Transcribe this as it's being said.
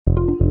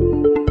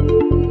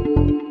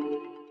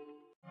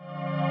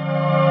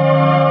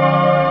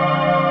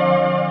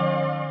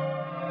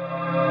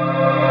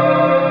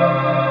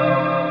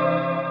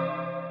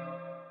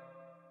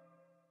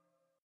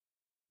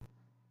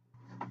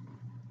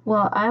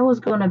I was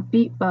gonna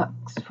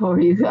beatbox for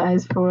you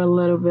guys for a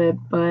little bit,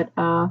 but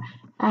I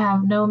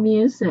have no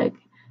music.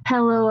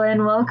 Hello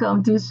and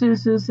welcome to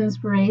Susu's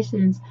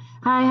Inspirations.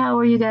 Hi, how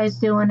are you guys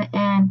doing?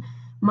 And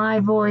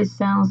my voice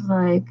sounds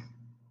like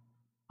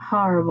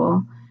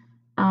horrible.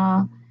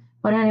 Uh,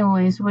 but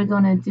anyways, we're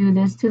gonna do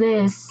this.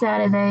 Today is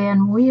Saturday,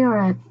 and we are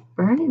at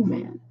Burning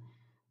Man.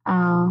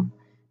 Uh,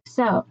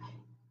 so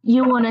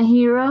you want a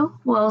hero?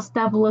 Well,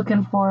 stop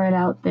looking for it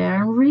out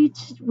there and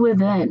reach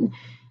within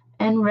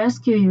and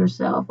rescue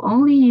yourself.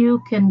 Only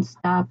you can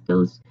stop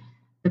those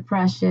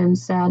depression,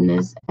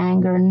 sadness,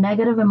 anger,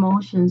 negative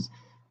emotions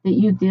that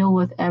you deal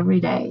with every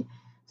day.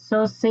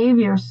 So save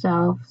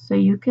yourself so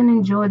you can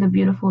enjoy the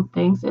beautiful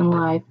things in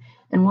life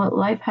and what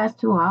life has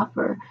to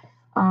offer.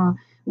 Uh,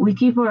 we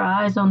keep our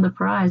eyes on the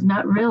prize,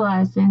 not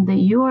realizing that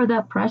you are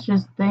that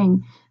precious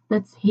thing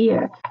that's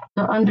here.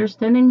 So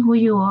understanding who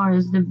you are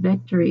is the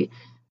victory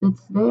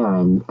that's there,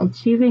 and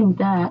achieving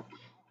that,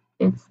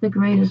 it's the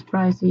greatest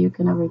prize that you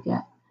can ever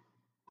get.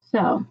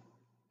 So,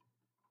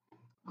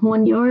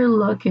 when you're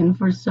looking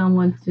for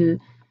someone to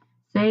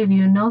save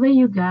you, know that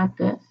you got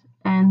this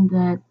and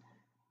that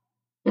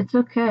it's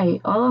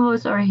okay. All of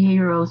us are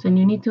heroes, and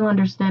you need to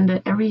understand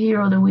that every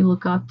hero that we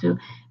look up to,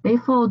 they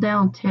fall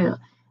down too.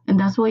 And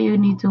that's what you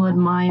need to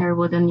admire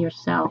within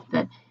yourself,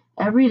 that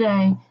every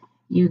day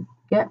you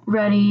get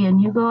ready and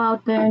you go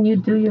out there and you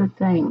do your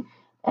thing.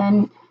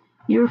 And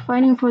you're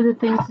fighting for the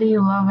things that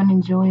you love and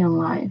enjoy in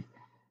life.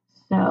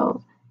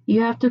 So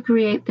you have to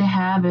create the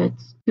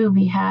habits to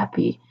be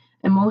happy.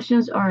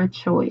 Emotions are a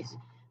choice.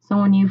 So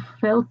when you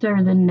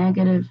filter the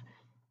negative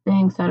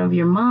things out of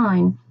your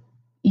mind,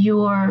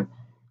 you're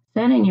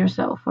setting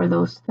yourself for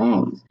those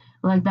things.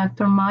 Like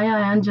Dr.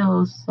 Maya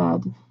Angelou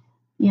said,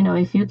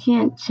 if you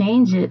can't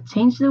change it,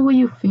 change the way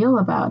you feel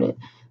about it.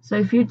 So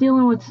if you're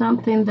dealing with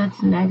something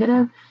that's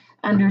negative,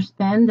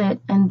 understand it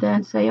and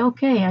then say,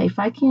 okay, if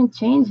I can't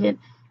change it,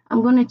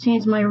 I'm going to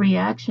change my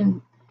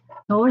reaction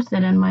towards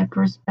it and my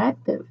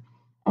perspective.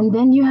 And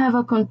then you have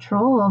a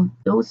control of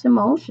those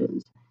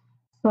emotions.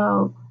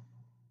 So,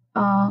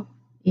 uh,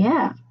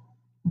 yeah,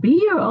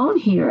 be your own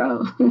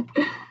hero.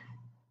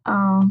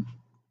 um,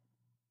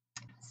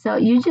 so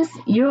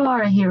you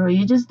are a hero.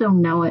 You just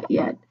don't know it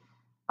yet.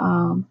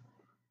 Um,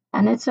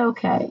 and it's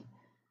okay.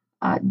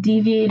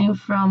 Deviating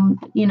from,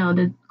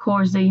 the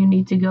course that you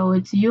need to go,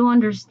 it's you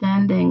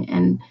understanding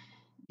and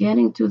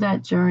getting to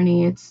that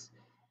journey.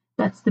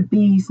 That's the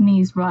bee's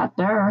knees right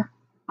there.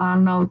 I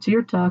don't know what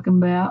you're talking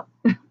about.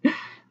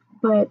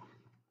 But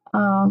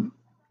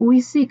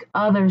we seek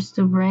others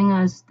to bring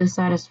us the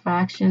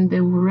satisfaction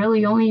that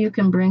really only you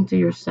can bring to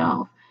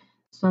yourself.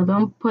 So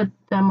don't put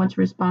that much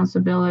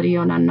responsibility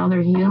on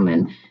another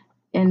human,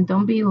 and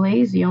don't be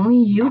lazy.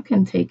 Only you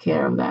can take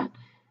care of that.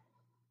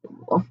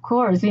 Of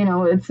course,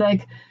 it's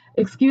like,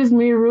 excuse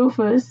me,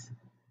 Rufus,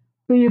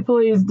 will you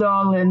please,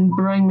 darling,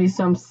 bring me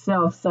some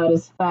self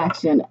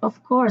satisfaction?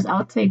 Of course,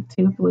 I'll take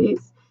two,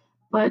 please.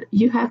 But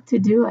you have to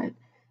do it.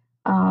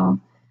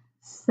 Um,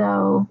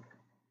 so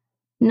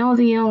know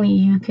that only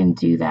you can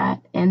do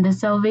that. And the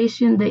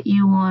salvation that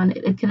you want,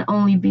 it can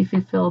only be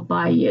fulfilled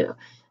by you.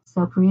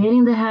 So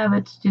creating the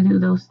habits to do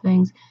those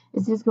things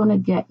is just going to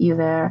get you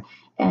there.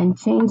 And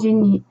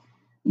changing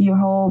your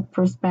whole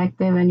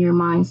perspective and your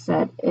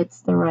mindset,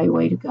 it's the right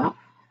way to go.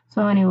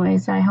 So,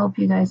 anyways, I hope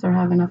you guys are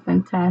having a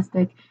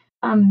fantastic,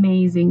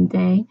 amazing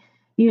day.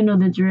 You know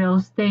the drill.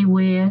 Stay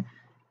where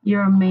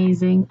you're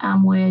amazing.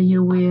 I'm where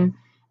you're where.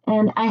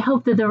 And I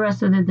hope that the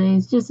rest of the day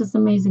is just as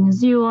amazing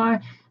as you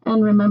are.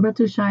 And remember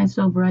to shine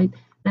so bright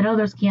that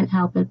others can't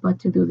help it but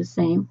to do the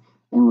same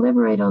and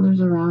liberate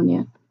others around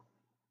you.